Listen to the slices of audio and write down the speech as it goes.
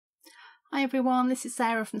Hi everyone, this is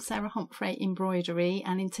Sarah from Homfray Embroidery,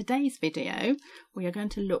 and in today's video we are going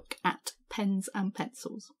to look at pens and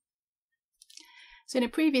pencils. So in a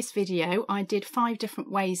previous video I did 5 different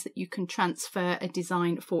ways that you can transfer a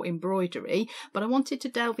design for embroidery, but I wanted to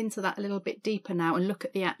delve into that a little bit deeper now and look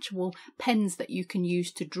at the actual pens that you can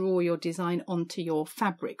use to draw your design onto your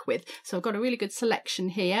fabric with. So I've got a really good selection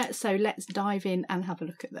here, so let's dive in and have a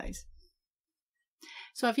look at those.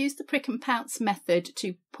 So I've used the prick and pounce method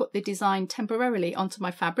to put the design temporarily onto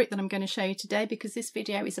my fabric that I'm going to show you today, because this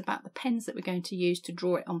video is about the pens that we're going to use to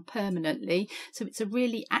draw it on permanently. So it's a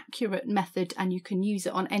really accurate method and you can use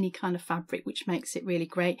it on any kind of fabric, which makes it really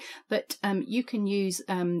great. But you can use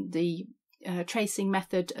the tracing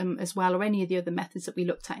method as well, or any of the other methods that we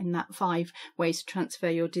looked at in that 5 ways to transfer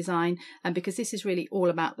your design, because this is really all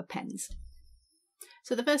about the pens.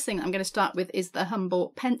 So the first thing I'm going to start with is the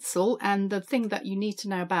humble pencil, and the thing that you need to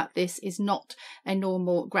know about this is not a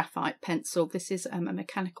normal graphite pencil. This is a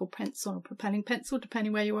mechanical pencil or propelling pencil,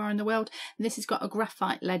 depending where you are in the world, and this has got a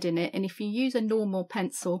graphite lead in it. And if you use a normal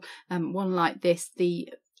pencil, one like this, the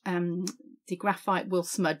graphite will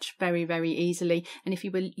smudge very, very easily. And if you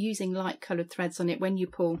were using light coloured threads on it, when you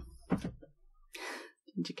pull,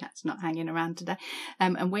 Ginger Cat's not hanging around today,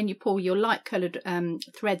 and when you pull your light coloured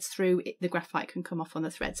threads through, the graphite can come off on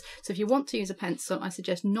the threads. So if you want to use a pencil, I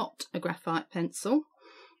suggest not a graphite pencil,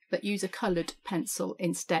 but use a coloured pencil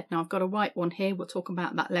instead. Now I've got a white one here, we'll talk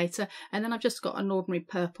about that later, and then I've just got an ordinary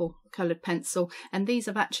purple coloured pencil, and these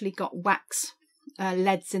have actually got wax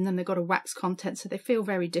leads in them. They've got a wax content, so they feel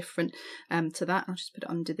very different to that. I'll just put it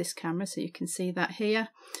under this camera so you can see that here,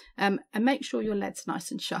 and make sure your lead's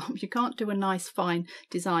nice and sharp. You can't do a nice fine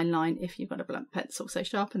design line if you've got a blunt pencil, so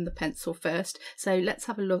sharpen the pencil first. So let's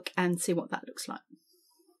have a look and see what that looks like.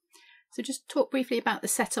 So just talk briefly about the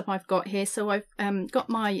setup I've got here. So I've got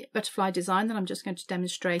my butterfly design that I'm just going to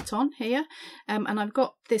demonstrate on here, and I've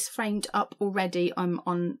got this framed up already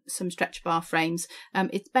on some stretch bar frames.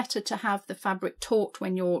 It's better to have the fabric taut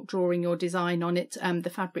when you're drawing your design on it.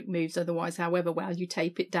 The fabric moves otherwise, however well you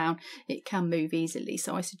tape it down, it can move easily.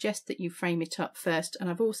 So I suggest that you frame it up first. And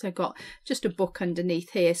I've also got just a book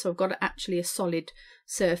underneath here, so I've got actually a solid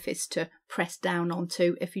surface to press down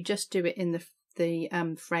onto. If you just do it in the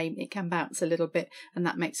frame, it can bounce a little bit and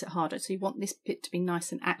that makes it harder. So you want this bit to be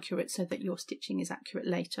nice and accurate so that your stitching is accurate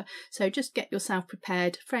later. So just get yourself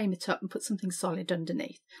prepared, frame it up and put something solid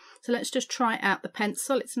underneath. So let's just try out the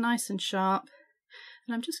pencil. It's nice and sharp,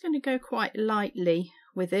 and I'm just going to go quite lightly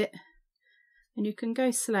with it, and you can go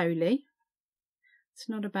slowly. It's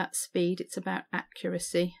not about speed, it's about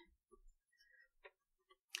accuracy.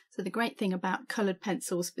 So the great thing about coloured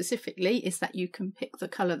pencils specifically is that you can pick the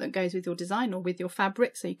colour that goes with your design or with your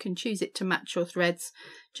fabric, so you can choose it to match your threads,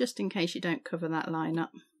 just in case you don't cover that line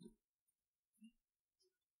up.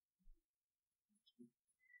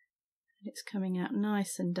 It's coming out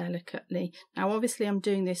nice and delicately. Now obviously I'm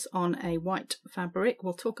doing this on a white fabric.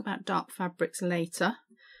 We'll talk about dark fabrics later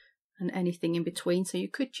and anything in between, so you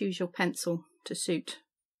could choose your pencil to suit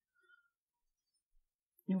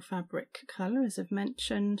your fabric colour, as I've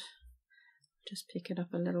mentioned. Just pick it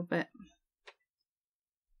up a little bit,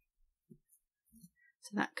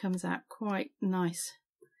 so that comes out quite nice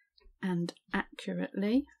and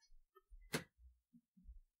accurately,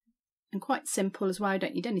 and quite simple as well. I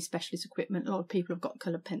don't need any specialist equipment. A lot of people have got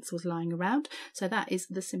coloured pencils lying around, so that is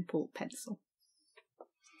the simple pencil.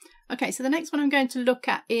 Okay, so the next one I'm going to look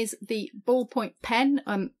at is the ballpoint pen.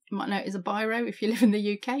 You might know it as a biro if you live in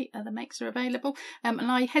the UK. Other makes are available. And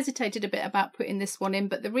I hesitated a bit about putting this one in,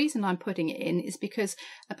 but the reason I'm putting it in is because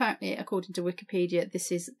apparently, according to Wikipedia,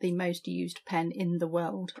 this is the most used pen in the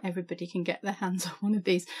world. Everybody can get their hands on one of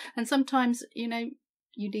these. And sometimes, you know,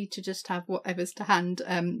 you need to just have whatever's to hand.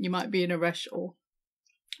 You might be in a rush, or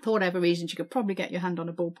for whatever reasons, you could probably get your hand on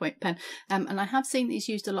a ballpoint pen. And I have seen these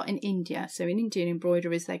used a lot in India. So in Indian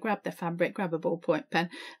embroideries, they grab their fabric, grab a ballpoint pen,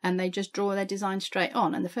 and they just draw their design straight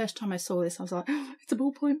on. And the first time I saw this, I was like, oh, it's a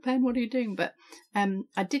ballpoint pen, what are you doing? But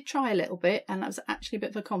I did try a little bit, and that was actually a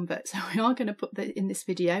bit of a convert. So we are going to put that in this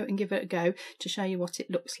video and give it a go to show you what it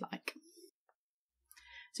looks like.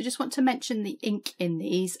 So just want to mention the ink in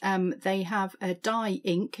these. They have a dye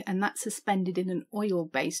ink, and that's suspended in an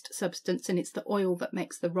oil-based substance, and it's the oil that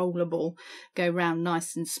makes the roller ball go round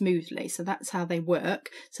nice and smoothly. So that's how they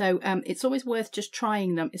work. So it's always worth just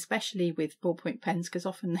trying them, especially with ballpoint pens, because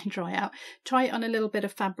often they dry out. Try it on a little bit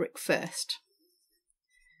of fabric first,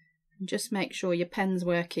 and just make sure your pen's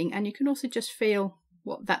working, and you can also just feel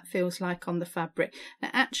what that feels like on the fabric. It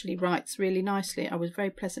actually writes really nicely. I was very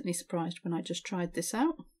pleasantly surprised when I just tried this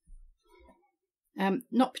out.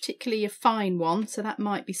 Not particularly a fine one, so that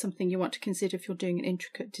might be something you want to consider if you're doing an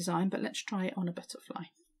intricate design, but let's try it on a butterfly.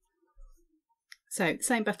 So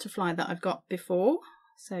same butterfly that I've got before,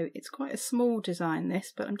 so it's quite a small design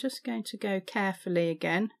this, but I'm just going to go carefully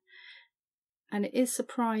again, and it is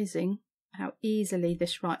surprising how easily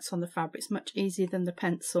this writes on the fabric. It's much easier than the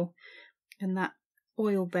pencil, and that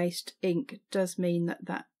oil-based ink does mean that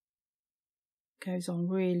that goes on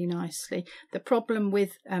really nicely. The problem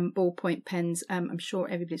with ballpoint pens, I'm sure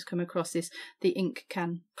everybody's come across this, the ink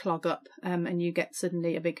can clog up and you get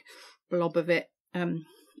suddenly a big blob of it, and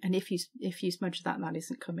if you smudge that, that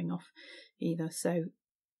isn't coming off either, so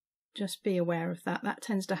just be aware of that. That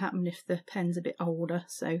tends to happen if the pen's a bit older,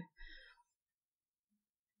 so,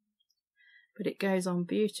 but it goes on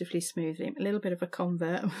beautifully smoothly. I'm a little bit of a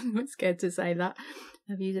convert, I'm scared to say that,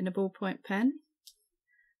 of using a ballpoint pen.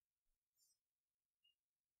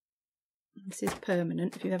 This is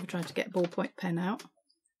permanent if you've ever tried to get a ballpoint pen out.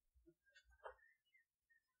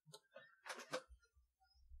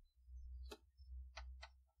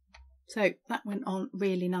 So that went on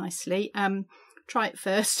really nicely. Try it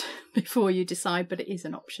first before you decide, but it is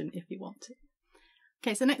an option if you want it.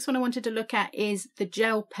 Okay, so the next one I wanted to look at is the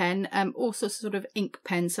gel pen, also sort of ink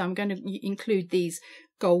pen. So I'm going to include these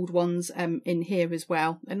gold ones in here as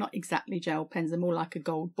well. They're not exactly gel pens, they're more like a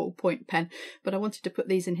gold ballpoint pen, but I wanted to put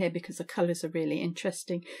these in here because the colours are really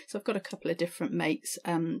interesting. So I've got a couple of different makes.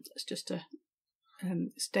 It's just a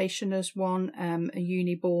stationer's one, a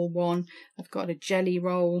uni ball one. I've got a jelly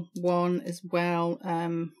roll one as well,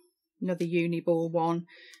 another uni ball one,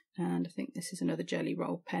 and I think this is another jelly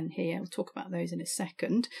roll pen here. We'll talk about those in a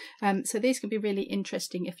second. So these can be really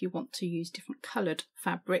interesting if you want to use different coloured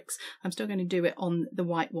fabrics. I'm still going to do it on the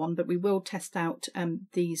white one, but we will test out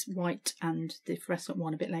these white and the fluorescent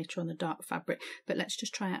one a bit later on the dark fabric. But let's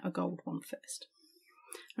just try out a gold one first.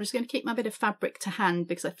 I'm just going to keep my bit of fabric to hand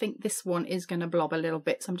because I think this one is going to blob a little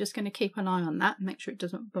bit. So I'm just going to keep an eye on that and make sure it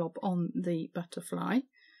doesn't blob on the butterfly.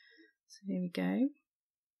 So here we go.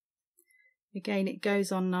 Again, it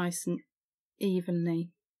goes on nice and evenly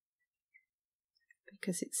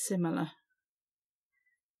because it's similar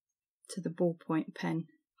to the ballpoint pen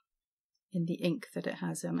in the ink that it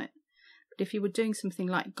has on it. But if you were doing something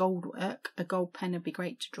like gold work, a gold pen would be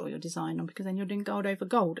great to draw your design on, because then you're doing gold over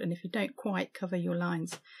gold, and if you don't quite cover your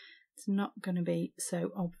lines, it's not going to be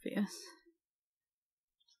so obvious.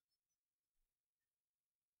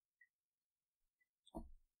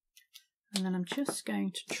 And then I'm just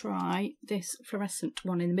going to try this fluorescent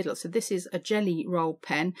one in the middle. So this is a jelly roll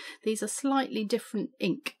pen. These are slightly different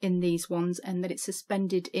ink in these ones, and that it's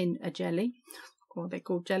suspended in a jelly, or they're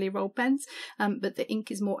called jelly roll pens, but the ink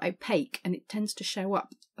is more opaque and it tends to show up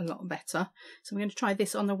a lot better. So I'm going to try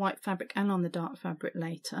this on the white fabric and on the dark fabric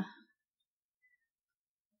later.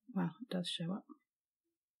 Wow, it does show up.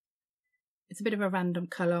 It's a bit of a random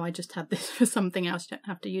colour. I just had this for something else. You don't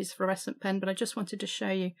have to use a fluorescent pen, but I just wanted to show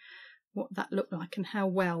you what that looked like and how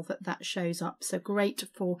well that shows up. So great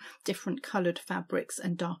for different coloured fabrics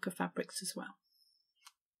and darker fabrics as well.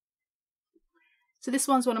 So this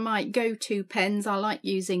one's one of my go-to pens. I like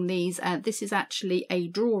using these. This is actually a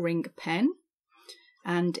drawing pen,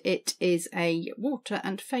 and it is a water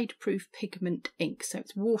and fade proof pigment ink, so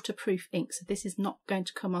it's waterproof ink, so this is not going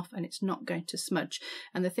to come off and it's not going to smudge.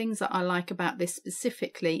 And the things that I like about this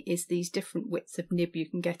specifically is these different widths of nib you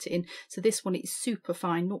can get it in. So this one is super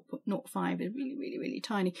fine, 0.05, is really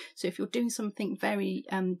tiny, so if you're doing something very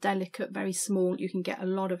delicate, very small, you can get a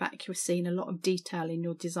lot of accuracy and a lot of detail in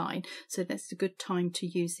your design. So that's a good time to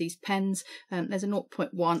use these pens. There's a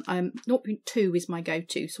 0.1, 0.2 is my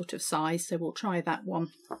go-to sort of size, so we'll try that one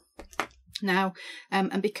now,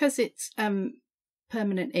 and because it's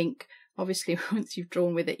permanent ink, obviously once you've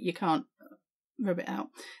drawn with it you can't rub it out,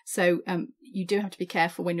 so you do have to be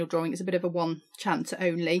careful when you're drawing. It's a bit of a one chance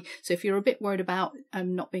only, so if you're a bit worried about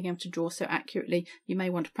not being able to draw so accurately, you may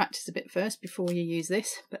want to practice a bit first before you use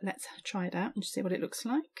this. But let's try it out and see what it looks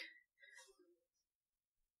like.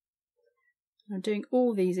 I'm doing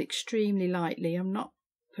all these extremely lightly. I'm not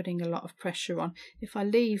putting a lot of pressure on. If I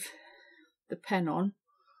leave the pen on,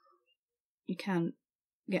 you can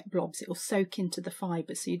get blobs. It will soak into the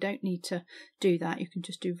fibre, so you don't need to do that. You can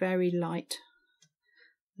just do very light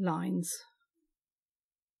lines,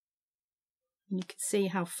 and you can see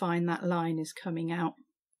how fine that line is coming out.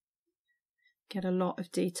 Get a lot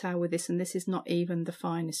of detail with this, and this is not even the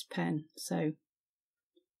finest pen, so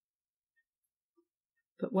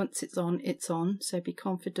but once it's on, it's on, so be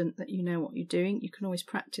confident that you know what you're doing. You can always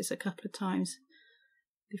practice a couple of times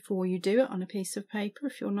before you do it on a piece of paper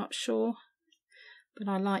if you're not sure. But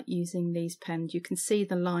I like using these pens. You can see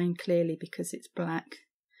the line clearly because it's black,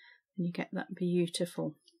 and you get that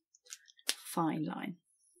beautiful fine line.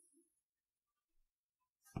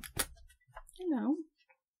 Hello,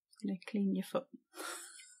 I'm going to clean your foot.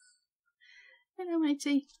 Hello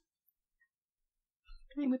matey.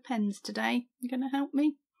 Playing with pens today. You going to help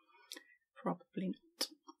me? Probably not.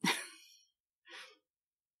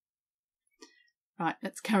 Right,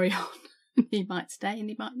 let's carry on. He might stay and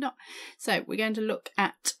he might not. So we're going to look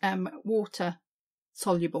at water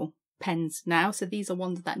soluble pens now. So these are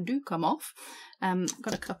ones that do come off. I've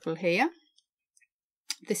got a couple here.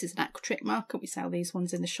 This is an aqua trick marker. We sell these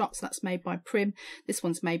ones in the shops. That's made by Prim. This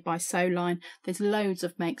one's made by Soline. There's loads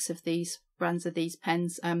of makes of these brands of these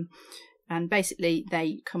pens. And basically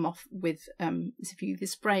they come off with, if you either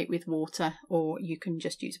spray it with water or you can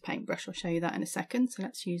just use a paintbrush. I'll show you that in a second. So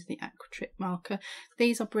let's use the aqua trick marker.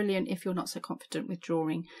 These are brilliant if you're not so confident with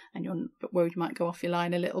drawing and you're worried you might go off your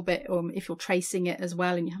line a little bit, or if you're tracing it as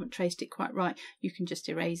well and you haven't traced it quite right, you can just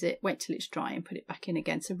erase it, wait till it's dry and put it back in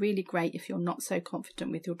again. So really great if you're not so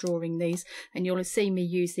confident with your drawing these, and you'll have seen me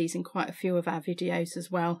use these in quite a few of our videos as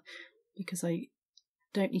well, because I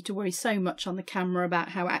don't need to worry so much on the camera about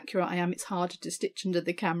how accurate I am. It's harder to stitch under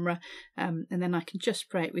the camera, and then I can just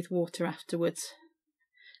spray it with water afterwards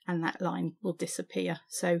and that line will disappear.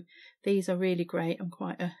 So these are really great. I'm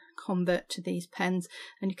quite a convert to these pens,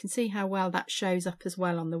 and you can see how well that shows up as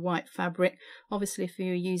well on the white fabric. Obviously if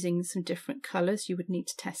you're using some different colours you would need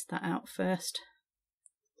to test that out first,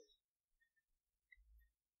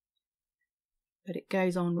 but it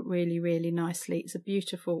goes on really nicely. It's a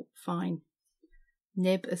beautiful fine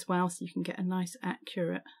nib as well, so you can get a nice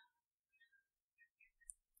accurate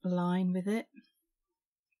line with it.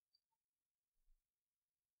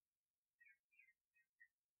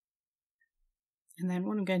 And then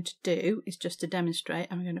what I'm going to do is just to demonstrate,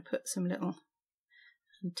 I'm going to put some little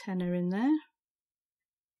antenna in there,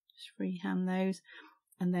 just freehand those,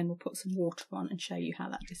 and then we'll put some water on and show you how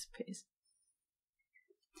that disappears.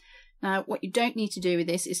 Now, what you don't need to do with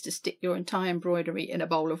this is to stick your entire embroidery in a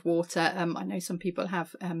bowl of water. I know some people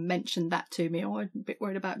have mentioned that to me, or I'm a bit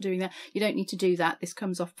worried about doing that. You don't need to do that. This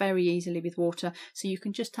comes off very easily with water. So you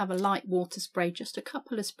can just have a light water spray, just a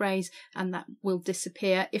couple of sprays, and that will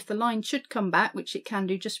disappear. If the line should come back, which it can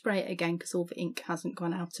do, just spray it again because all the ink hasn't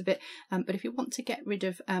gone out of it. But if you want to get rid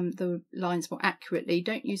of the lines more accurately,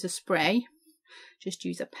 don't use a spray, just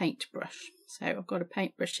use a paintbrush. So I've got a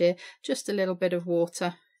paintbrush here, just a little bit of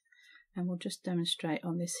water. And we'll just demonstrate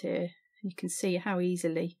on this here. You can see how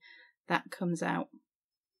easily that comes out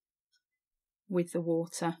with the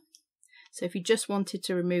water. So if you just wanted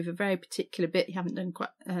to remove a very particular bit, you haven't done quite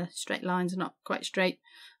straight lines, not quite straight,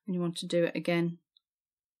 and you want to do it again,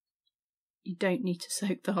 you don't need to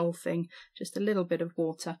soak the whole thing. Just a little bit of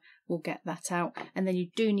water will get that out, and then you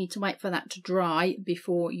do need to wait for that to dry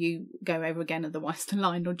before you go over again, otherwise the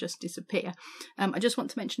line will just disappear. I just want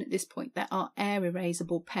to mention at this point there are air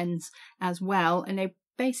erasable pens as well, and they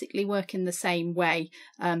basically work in the same way.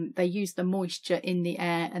 They use the moisture in the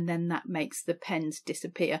air and then that makes the pens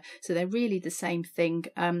disappear, so they're really the same thing.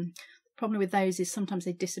 Problem with those is sometimes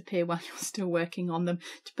they disappear while you're still working on them,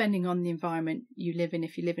 depending on the environment you live in.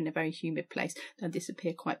 If you live in a very humid place, they'll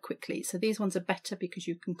disappear quite quickly. So these ones are better because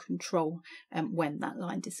you can control when that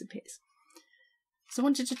line disappears. So I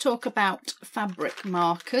wanted to talk about fabric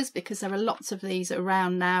markers because there are lots of these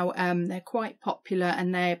around now. They're quite popular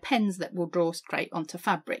and they're pens that will draw straight onto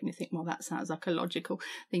fabric. And you think, well, that sounds like a logical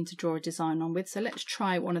thing to draw a design on with. So let's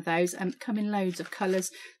try one of those. Come in loads of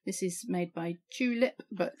colours. This is made by Tulip,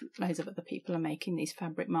 but loads of other people are making these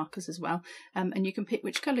fabric markers as well. And you can pick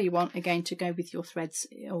which colour you want, again, to go with your threads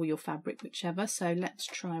or your fabric, whichever. So let's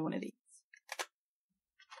try one of these.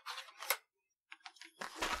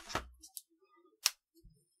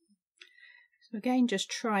 Again, just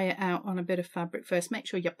try it out on a bit of fabric first. Make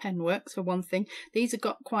sure your pen works for one thing. These have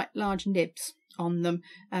got quite large nibs on them,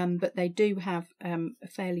 but they do have a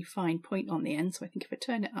fairly fine point on the end. So I think if I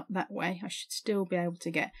turn it up that way, I should still be able to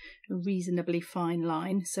get a reasonably fine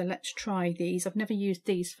line. So let's try these. I've never used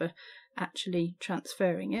these for actually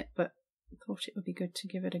transferring it, but I thought it would be good to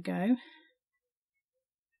give it a go.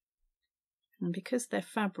 And because they're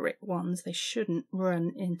fabric ones, they shouldn't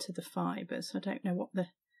run into the fibres. I don't know what the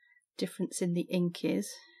difference in the ink is.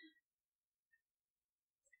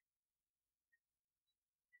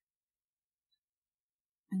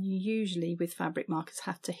 And you usually with fabric markers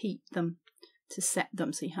have to heat them to set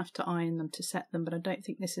them, so you have to iron them to set them, but I don't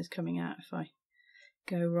think this is coming out if I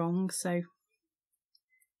go wrong. So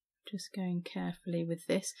just going carefully with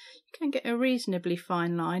this. You can get a reasonably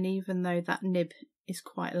fine line even though that nib is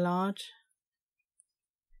quite large.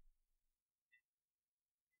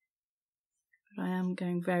 but I am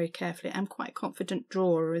going very carefully. I'm quite a confident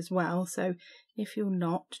drawer as well, so if you're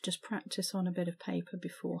not, just practice on a bit of paper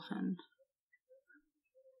beforehand.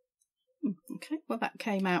 Okay, well that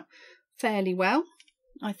came out fairly well,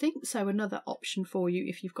 I think, so another option for you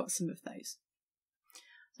if you've got some of those.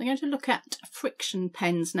 So I'm going to look at Frixion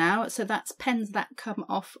pens now. So that's pens that come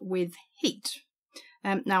off with heat.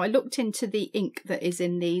 Now I looked into the ink that is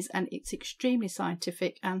in these, and it's extremely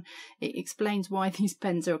scientific, and it explains why these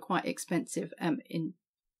pens are quite expensive in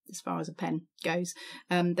as far as a pen goes.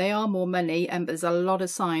 They are more money, but there's a lot of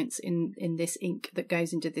science in this ink that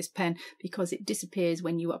goes into this pen, because it disappears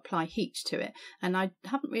when you apply heat to it. And I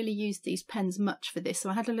haven't really used these pens much for this, so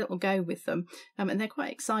I had a little go with them, and they're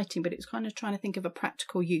quite exciting, but it was kind of trying to think of a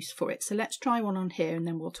practical use for it. So let's try one on here and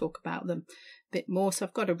then we'll talk about them a bit more. So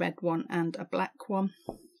I've got a red one and a black one,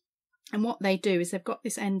 and what they do is they've got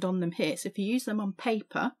this end on them here. So if you use them on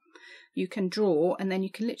paper, you can draw, and then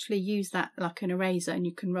you can literally use that like an eraser, and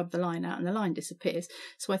you can rub the line out and the line disappears.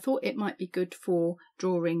 So I thought it might be good for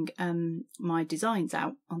drawing my designs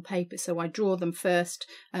out on paper. So I draw them first,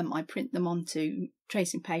 I print them onto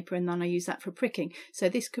tracing paper, and then I use that for pricking. So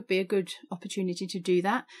this could be a good opportunity to do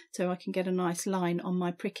that, so I can get a nice line on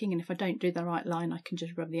my pricking, and if I don't do the right line I can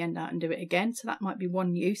just rub the end out and do it again. So that might be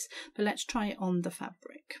one use, but let's try it on the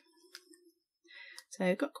fabric. So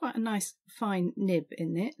I've got quite a nice fine nib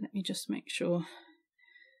in it. Let me just make sure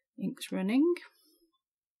ink's running.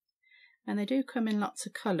 And they do come in lots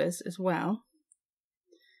of colours as well.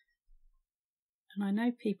 And I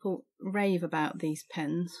know people rave about these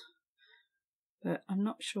pens, but I'm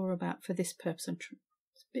not sure about for this purpose. It's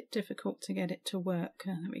a bit difficult to get it to work.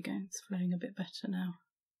 There we go, it's flowing a bit better now.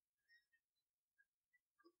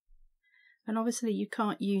 And obviously you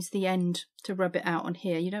can't use the end to rub it out on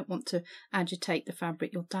here. You don't want to agitate the fabric,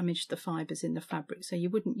 you'll damage the fibres in the fabric, so you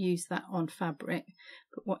wouldn't use that on fabric.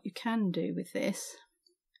 But what you can do with this,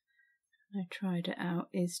 I tried it out,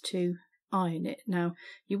 is to iron it. Now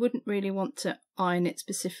you wouldn't really want to iron it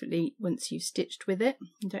specifically once you've stitched with it.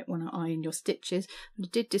 You don't want to iron your stitches, but I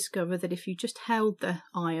did discover that if you just held the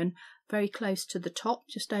iron very close to the top,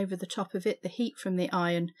 just over the top of it, the heat from the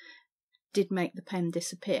iron did make the pen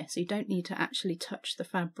disappear, so you don't need to actually touch the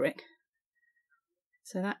fabric.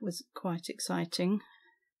 So that was quite exciting.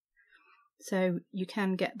 So you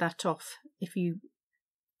can get that off if you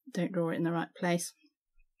don't draw it in the right place,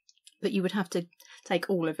 but you would have to take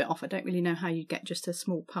all of it off. I don't really know how you get just a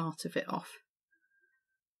small part of it off,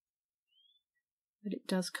 but it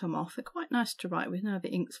does come off. They're quite nice to write with. Now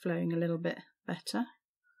the ink's flowing a little bit better.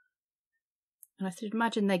 And I should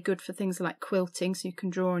imagine they're good for things like quilting, so you can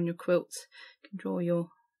draw on your quilts, you can draw your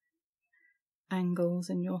angles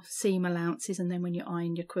and your seam allowances, and then when you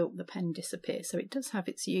iron your quilt the pen disappears. So it does have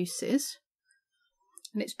its uses,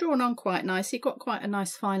 and it's drawn on quite nicely. You've got quite a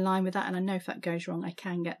nice fine line with that, and I know if that goes wrong I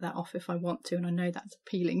can get that off if I want to, and I know that's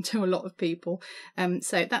appealing to a lot of people.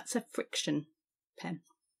 So that's a Frixion pen.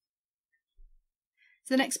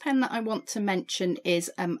 So the next pen that I want to mention is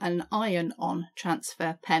an iron-on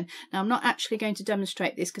transfer pen. Now I'm not actually going to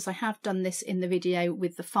demonstrate this because I have done this in the video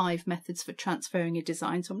with the 5 methods for transferring a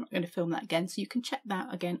design, so I'm not going to film that again. So you can check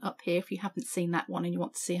that again up here if you haven't seen that one and you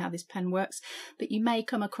want to see how this pen works. But you may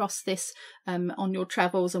come across this on your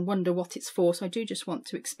travels and wonder what it's for, so I do just want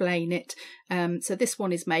to explain it. So this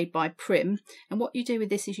one is made by Prim, and what you do with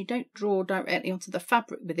this is you don't draw directly onto the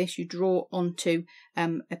fabric with this, you draw onto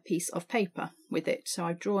a piece of paper with it. So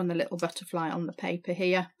I've drawn the little butterfly on the paper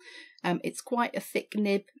here. It's quite a thick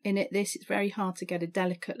nib in it, this. It's very hard to get a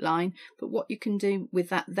delicate line, but what you can do with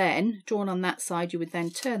that then, drawn on that side, you would then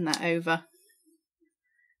turn that over,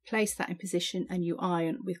 place that in position, and you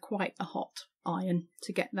iron with quite a hot iron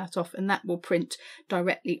to get that off, and that will print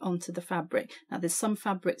directly onto the fabric. Now there's some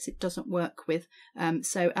fabrics it doesn't work with,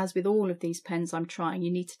 so as with all of these pens I'm trying,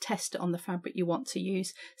 you need to test it on the fabric you want to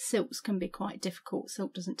use. Silks can be quite difficult.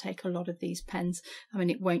 Silk doesn't take a lot of these pens. I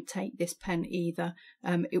mean, it won't take this pen either.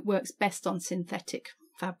 It works best on synthetic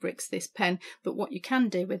fabrics, this pen, but what you can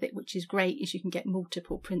do with it, which is great, is you can get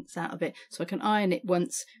multiple prints out of it. So I can iron it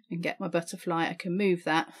once and get my butterfly, I can move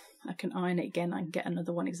that, I can iron it again, I can get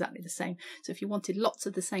another one exactly the same. So if you wanted lots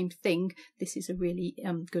of the same thing, this is a really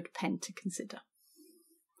good pen to consider.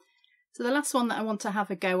 So the last one that I want to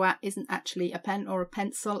have a go at isn't actually a pen or a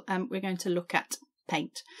pencil. We're going to look at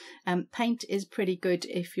paint. Paint is pretty good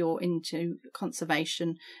if you're into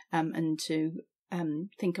conservation and to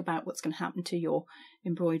think about what's going to happen to your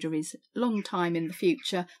embroideries long time in the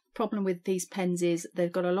future. The problem with these pens is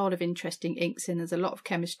they've got a lot of interesting inks in. There's a lot of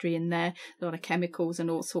chemistry in there, a lot of chemicals and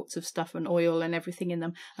all sorts of stuff, and oil and everything in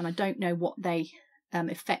them, and I don't know what they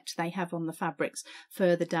effect they have on the fabrics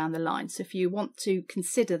further down the line. So if you want to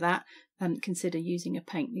consider that, consider using a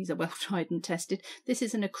paint. These are well tried and tested. This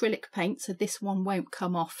is an acrylic paint, so this one won't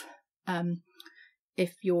come off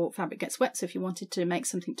if your fabric gets wet. So if you wanted to make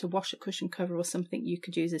something to wash a cushion cover or something, you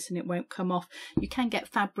could use this and it won't come off. You can get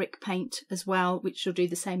fabric paint as well, which will do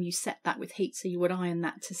the same. You set that with heat, so you would iron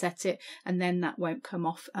that to set it, and then that won't come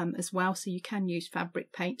off as well. So you can use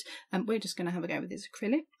fabric paint. We're just going to have a go with this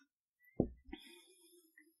acrylic.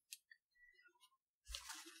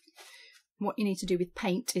 What you need to do with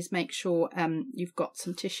paint is make sure you've got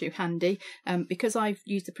some tissue handy. Because I've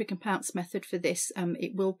used the prick and pounce method for this,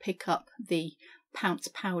 it will pick up the pounce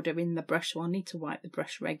powder in the brush, so I'll need to wipe the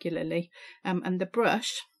brush regularly. And the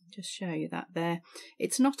brush, just show you that there,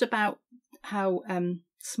 it's not about how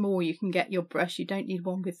small you can get your brush. You don't need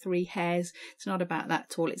one with 3 hairs. It's not about that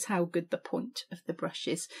at all. It's how good the point of the brush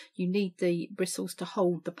is. You need the bristles to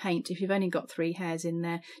hold the paint. If you've only got 3 hairs in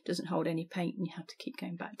there, it doesn't hold any paint, and you have to keep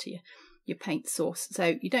going back to your paint source.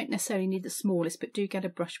 So you don't necessarily need the smallest, but do get a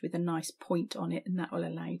brush with a nice point on it, and that will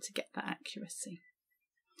allow you to get that accuracy.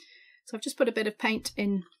 So I've just put a bit of paint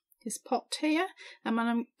in this pot here, and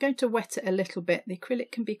I'm going to wet it a little bit. The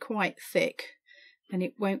acrylic can be quite thick and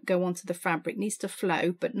it won't go onto the fabric. It needs to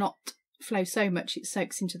flow, but not flow so much it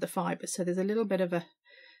soaks into the fibre. So there's a little bit of a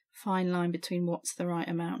fine line between what's the right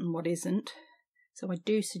amount and what isn't. So I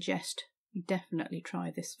do suggest you definitely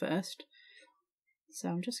try this first. So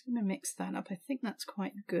I'm just going to mix that up. I think that's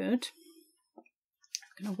quite good.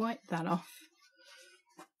 I'm going to wipe that off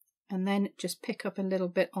and then just pick up a little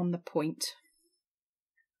bit on the point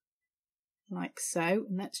like so,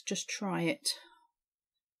 and let's just try it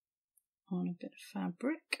on a bit of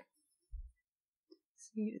fabric.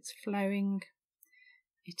 See, it's flowing.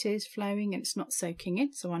 It is flowing and it's not soaking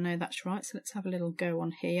in, so I know that's right. So let's have a little go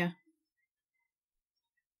on here.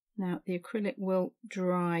 Now the acrylic will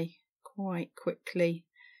dry quite quickly.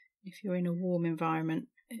 If you're in a warm environment,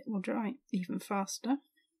 it will dry even faster.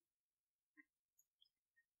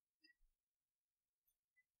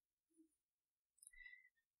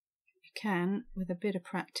 You can, with a bit of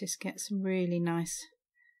practice, get some really nice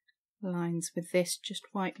lines with this. Just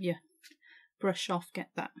wipe your brush off, get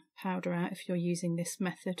that powder out if you're using this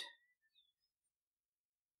method.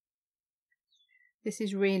 This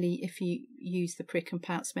is really, if you use the prick and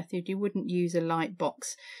pounce method, you wouldn't use a light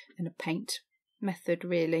box and a paint method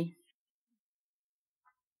really.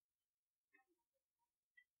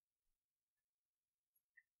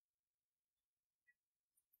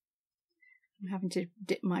 I'm having to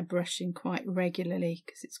dip my brush in quite regularly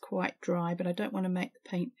because it's quite dry, but I don't want to make the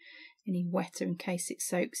paint any wetter in case it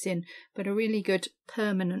soaks in. But a really good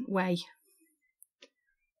permanent way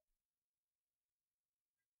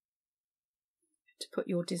to put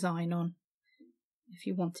your design on if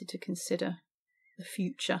you wanted to consider the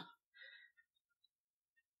future,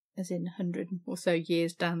 as in 100 or so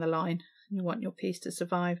years down the line, and you want your piece to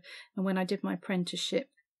survive. And when I did my apprenticeship,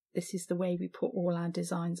 this is the way we put all our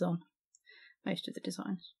designs on. Most of the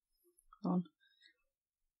designs on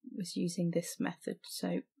was using this method. So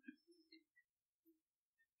it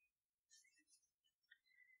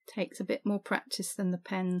takes a bit more practice than the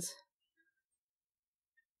pens.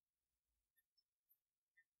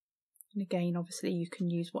 And again, obviously you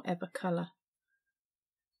can use whatever colour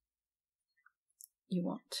you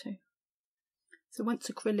want to. So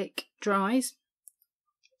once acrylic dries,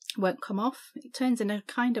 it won't come off. It turns in a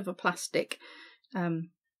kind of a plastic,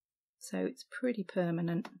 so it's pretty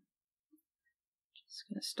permanent. Just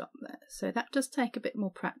going to stop there. So that does take a bit more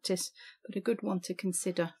practice, but a good one to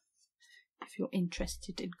consider if you're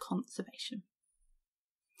interested in conservation.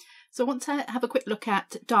 So I want to have a quick look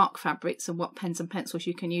at dark fabrics and what pens and pencils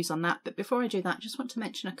you can use on that. But before I do that, I just want to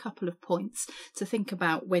mention a couple of points to think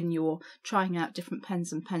about when you're trying out different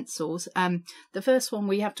pens and pencils. The first one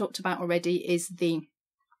we have talked about already is the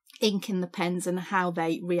ink in the pens and how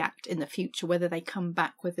they react in the future, whether they come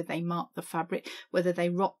back, whether they mark the fabric, whether they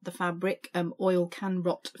rot the fabric. Oil can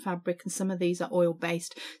rot fabric, and some of these are oil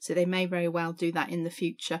based, so they may very well do that in the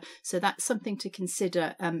future. So that's something to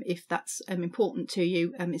consider if that's important to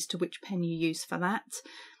you, as to which pen you use for that.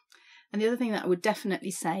 And the other thing that I would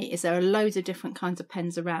definitely say is there are loads of different kinds of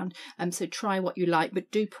pens around, so try what you like,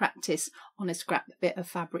 but do practice on a scrap bit of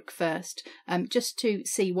fabric first, just to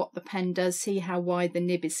see what the pen does, see how wide the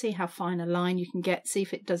nib is, see how fine a line you can get, see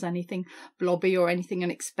if it does anything blobby or anything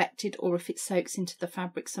unexpected, or if it soaks into the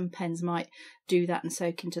fabric. Some pens might do that and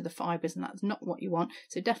soak into the fibres, and that's not what you want.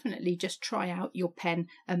 So definitely just try out your pen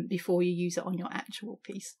before you use it on your actual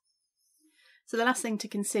piece. So the last thing to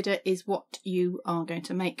consider is what you are going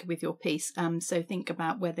to make with your piece. So think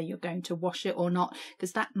about whether you're going to wash it or not,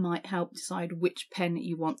 because that might help decide which pen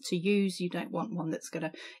you want to use. You don't want one that's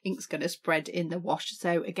ink's gonna spread in the wash.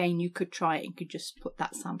 So again, you could try it. You could just put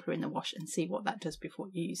that sampler in the wash and see what that does before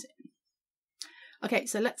you use it. Okay,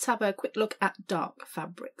 so let's have a quick look at dark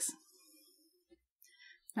fabrics.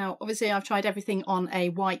 Now, obviously I've tried everything on a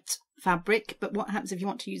white fabric, but what happens if you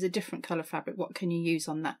want to use a different colour fabric? What can you use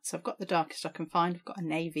on that? So I've got the darkest I can find. I've got a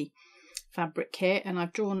navy fabric here, and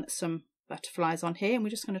I've drawn some butterflies on here, and we're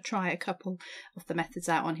just going to try a couple of the methods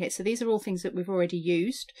out on here. So these are all things that we've already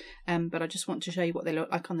used, but I just want to show you what they look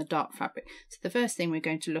like on the dark fabric. So the first thing we're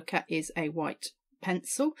going to look at is a white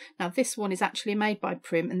pencil. Now this one is actually made by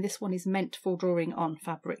Prim, and this one is meant for drawing on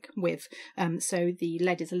fabric with, so the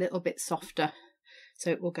lead is a little bit softer, so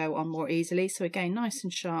it will go on more easily. So again, nice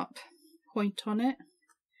and sharp point on it.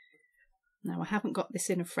 Now I haven't got this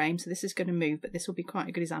in a frame, so this is going to move, but this will be quite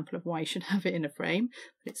a good example of why you should have it in a frame.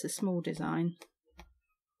 But it's a small design.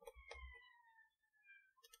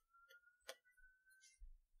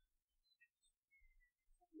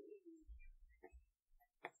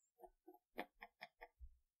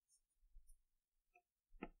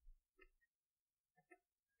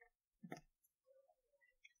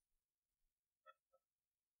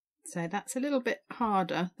 So that's a little bit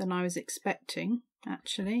harder than I was expecting,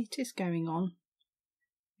 actually. It is going on.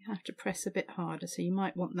 You have to press a bit harder, so you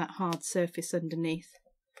might want that hard surface underneath.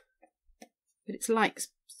 But it's like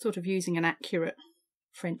sort of using an accurate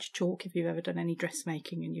French chalk. If you've ever done any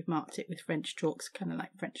dressmaking and you've marked it with French chalk, it's kind of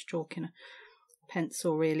like French chalk in a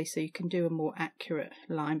pencil really, so you can do a more accurate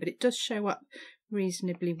line. But it does show up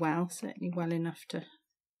reasonably well, certainly well enough to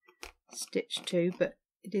stitch to, but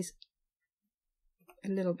it is a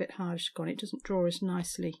little bit harsh on. It doesn't draw as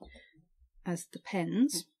nicely as the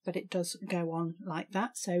pens, but it does go on like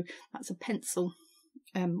that. So that's a pencil,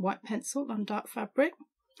 white pencil on dark fabric.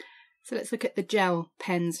 So let's look at the gel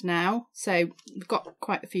pens now. So we've got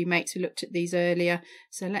quite a few mates who looked at these earlier,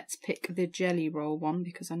 so let's pick the jelly roll one,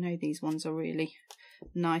 because I know these ones are really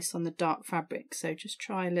nice on the dark fabric. So just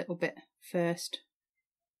try a little bit first.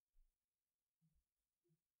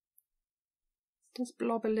 It does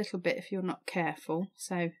blob a little bit if you're not careful,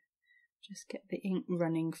 so just get the ink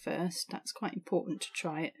running first. That's quite important to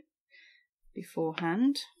try it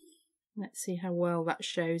beforehand. Let's see how well that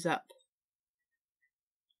shows up.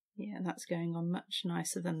 Yeah, that's going on much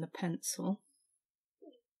nicer than the pencil.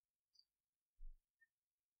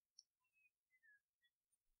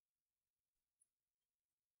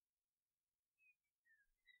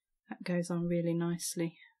 That goes on really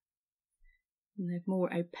nicely. And they're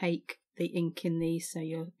more opaque, the ink in these, so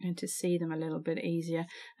you're going to see them a little bit easier.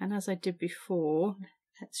 And as I did before,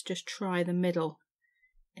 let's just try the middle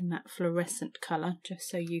in that fluorescent colour, just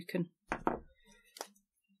so you can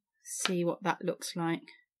see what that looks like.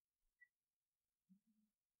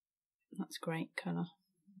 That's great colour.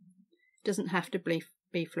 It doesn't have to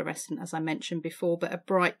be fluorescent, as I mentioned before, but a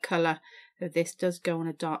bright colour of this does go on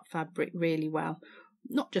a dark fabric really well.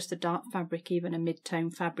 Not just a dark fabric, even a mid-tone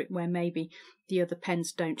fabric where maybe the other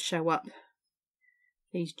pens don't show up.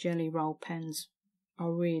 These jelly roll pens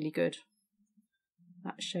are really good.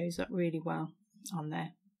 That shows up really well on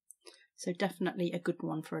there. So definitely a good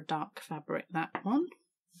one for a dark fabric, that one.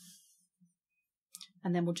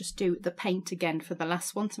 And then we'll just do the paint again for the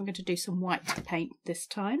last one. So I'm going to do some white paint this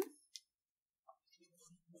time.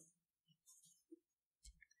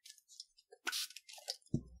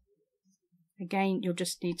 Again, you'll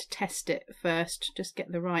just need to test it first, just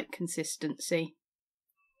get the right consistency.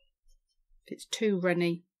 If it's too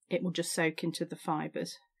runny, it will just soak into the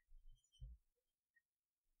fibres.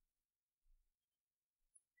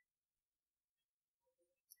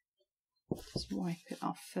 Just wipe it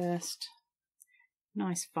off first.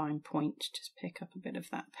 Nice fine point, just pick up a bit of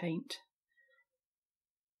that paint.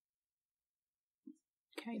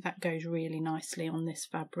 Okay, that goes really nicely on this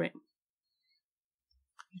fabric.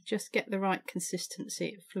 You just get the right consistency,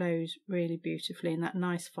 it flows really beautifully, and that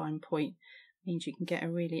nice fine point means you can get a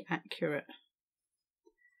really accurate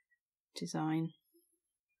design.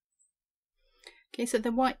 Okay, so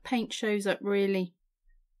the white paint shows up really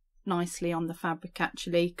nicely on the fabric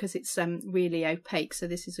actually, because it's really opaque, so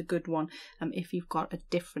this is a good one. If you've got a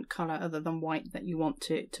different colour other than white that you want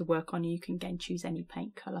to work on, you can again choose any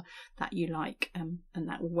paint colour that you like, and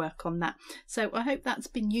that will work on that. So I hope that's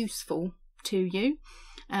been useful to you.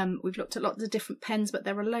 We've looked at lots of different pens, but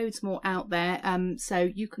there are loads more out there, so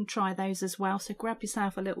you can try those as well. So grab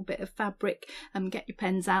yourself a little bit of fabric and get your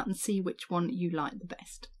pens out and see which one you like the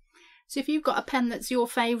best. So if you've got a pen that's your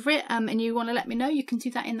favourite and you want to let me know, you can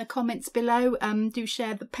do that in the comments below. Do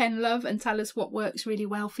share the pen love and tell us what works really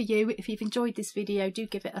well for you. If you've enjoyed this video, do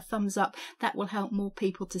give it a thumbs up. That will help more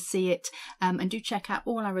people to see it. And do check out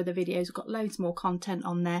all our other videos. We've got loads more content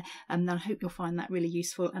on there, and I hope you'll find that really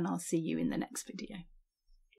useful, and I'll see you in the next video.